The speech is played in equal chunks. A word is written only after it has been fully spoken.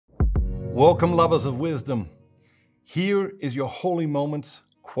Welcome, lovers of wisdom. Here is your Holy Moments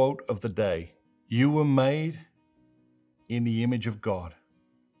quote of the day. You were made in the image of God.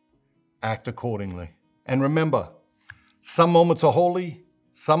 Act accordingly. And remember, some moments are holy,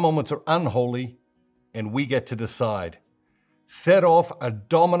 some moments are unholy, and we get to decide. Set off a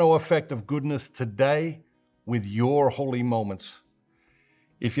domino effect of goodness today with your holy moments.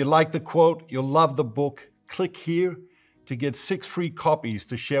 If you like the quote, you'll love the book, click here to get 6 free copies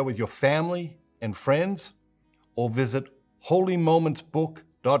to share with your family and friends, or visit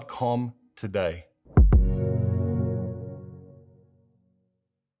holymomentsbook.com today.